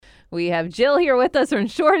We have Jill here with us from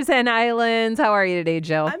Shores and Islands. How are you today,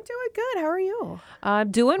 Jill? I'm doing good. How are you?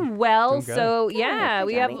 I'm doing well. Doing good. So, Good. yeah, Hi,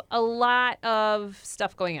 we Johnny. have a lot of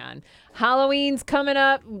stuff going on. Halloween's coming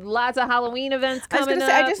up. Lots of Halloween events I was coming going up.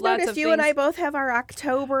 to say, I just lots noticed of you and I things. both have our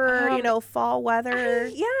October, fall weather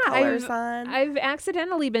colors on. I've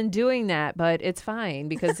accidentally been doing that, but it's fine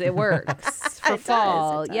because it works for It does,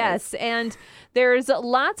 fall. it does. Yes, and there's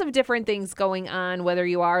lots of different things going on, whether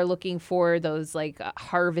you are looking for those like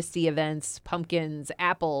harvesty events, pumpkins,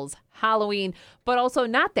 apples, Halloween, but also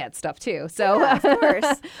not that stuff too. So Yeah, of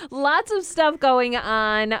course. lots of stuff going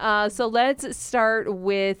on. So let's start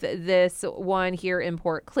with this one here in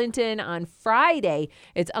Port Clinton on Friday.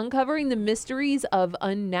 It's Uncovering the Mysteries of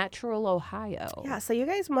Unnatural Ohio. Yeah, so you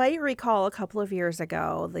guys might recall a couple of years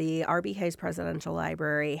ago, the R.B. Hayes Presidential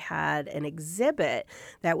Library had an exhibit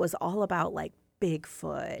that was all about like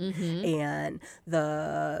Bigfoot and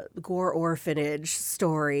the Gore Orphanage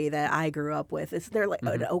story that I grew up with. They're like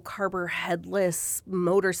an Oak Harbor headless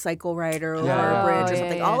motorcycle rider over a bridge or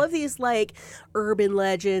something. yeah. All of these like urban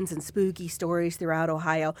legends and spooky stories throughout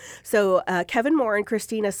Ohio. So Kevin Moore and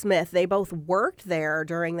Christina Smith, they both worked there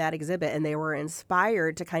during that exhibit, and they were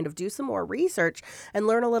inspired to kind of do some more research and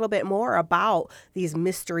learn a little bit more about these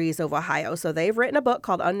mysteries of Ohio. So they've written a book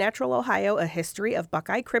called Unnatural Ohio, A History of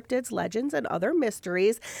Buckeye Cryptids, Legends, and Other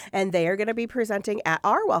Mysteries, and they are going to be presenting at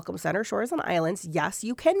our Welcome Center, Shores and Islands. Yes,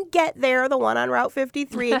 you can get there, the one on Route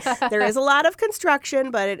 53. There is a lot of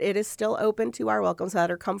construction, but it is still open to our Welcome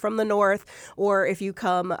Center. Come from the north, or if you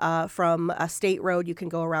come from a state road, you can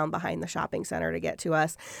go around behind the shopping center to get to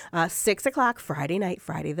us. 6 o'clock Friday night,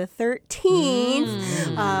 Friday the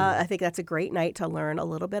 13th. I think that's a great night to learn a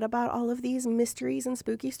little bit about all of these mysteries and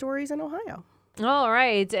spooky stories in Ohio. All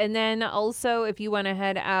right. And then also, if you want to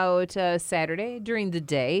head out Saturday during the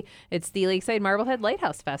day, it's the Lakeside Marblehead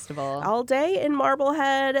Lighthouse Festival. All day in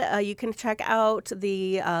Marblehead. You can check out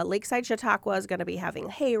the Lakeside Chautauqua is going to be having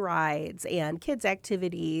hay rides and kids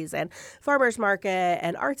activities and farmers market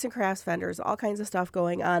and arts and crafts vendors, all kinds of stuff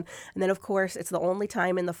going on. And then, of course, it's the only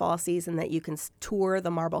time in the fall season that you can tour the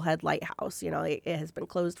Marblehead Lighthouse. You know, it has been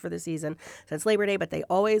closed for the season since Labor Day, but they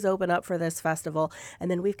always open up for this festival. And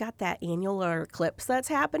then we've got that annular eclipse that's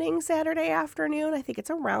happening Saturday afternoon. I think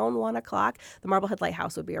it's around 1 o'clock. The Marblehead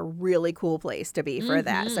Lighthouse would be a really cool place to be for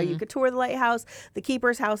that. So you could tour the lighthouse. The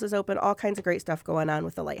Keeper's House is open. All kinds of great stuff going on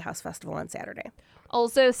with the Lighthouse Festival on Saturday.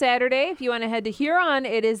 Also Saturday, if you want to head to Huron,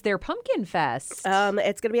 it is their Pumpkin Fest.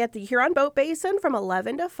 It's going to be at the Huron Boat Basin from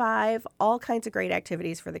 11 to 5. All kinds of great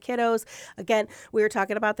activities for the kiddos. Again, we were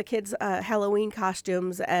talking about the kids' Halloween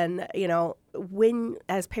costumes, and, you know, when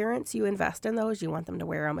as parents you invest in those, you want them to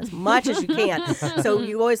wear them as much as you can. So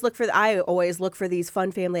you always look for I always look for these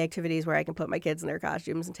fun family activities where I can put my kids in their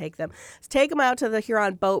costumes and take them out to the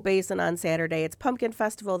Huron Boat Basin on Saturday. It's Pumpkin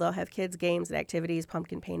Festival. They'll have kids games and activities,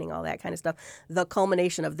 pumpkin painting, all that kind of stuff. The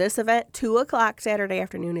culmination of this event, 2 o'clock Saturday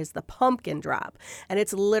afternoon, is the pumpkin drop, and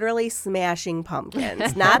it's literally smashing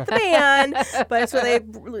pumpkins. Not the band, but it's where they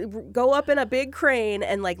go up in a big crane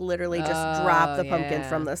and like literally just drop the pumpkin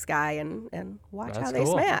from the sky and watch That's how they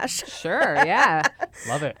cool. smash. Sure, yeah.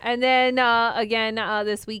 Love it. And then again,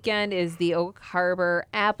 this weekend is the Oak Harbor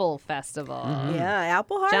Apple Festival. Yeah,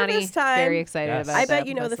 apple harvest Johnny, time. very excited Yes. about I the bet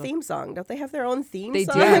you Apple know the Festival. theme song. Don't they have their own theme They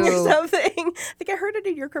song do. or something? I think I heard it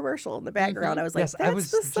in your commercial in the background. I was like, Yes, that's I was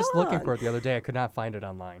the just looking song. for it the other day. I could not find it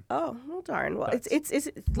online. Oh, well, darn. Well, But it's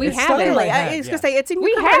We it's have stuck it. in my I head. I was yeah. gonna say it's in We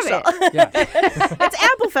your have commercial. Yeah. It's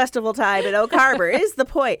Apple Festival time at Oak Harbor is the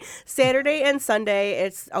point. Saturday and Sunday,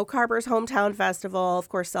 it's Oak Harbor's hometown festival. Of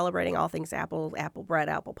course, celebrating all things apple, apple bread,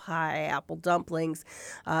 apple pie, apple dumplings,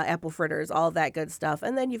 apple fritters, all of that good stuff.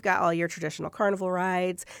 And then you've got all your traditional carnival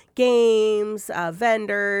rides, games,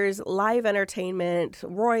 vendors, live entertainment,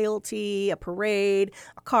 royalty, a parade,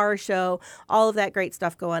 a car show, all of that great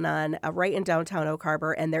stuff going on right in downtown Oak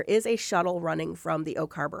Harbor. And there is a shuttle running from the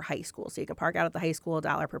Oak Harbor High School. So you can park out at the high school,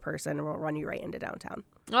 $1 per person, and we'll run you right into downtown.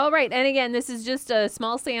 All right. And again, this is just a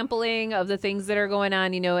small sampling of the things that are going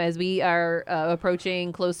on, you know, as we are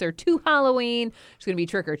approaching closer to Halloween. There's going to be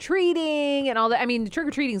trick-or-treating and all that. I mean,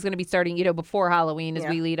 trick-or-treating is going to be starting, you know, before Halloween as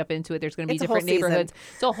we lead up into it. There's going to be It's a whole different neighborhoods.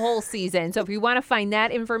 It's a whole season. So if you want to find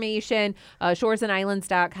that information,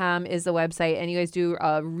 shoresandislands.com is the website. And you guys do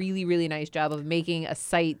a really, really nice job of making a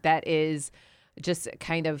site that is just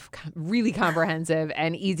kind of really comprehensive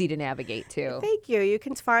and easy to navigate too. Thank you. You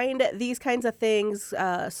can find these kinds of things,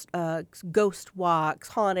 ghost walks,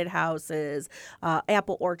 haunted houses,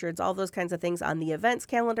 apple orchards, all those kinds of things on the events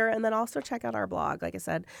calendar. And then also check out our blog. Like I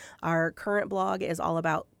said, our current blog is all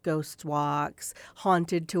about ghost walks,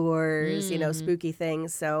 haunted tours, you know, spooky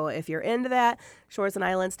things. So if you're into that,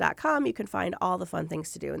 shoresandislands.com, you can find all the fun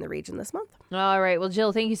things to do in the region this month. All right. Well,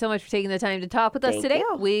 Jill, thank you so much for taking the time to talk with us Thank today.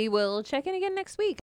 you. We will check in again next week.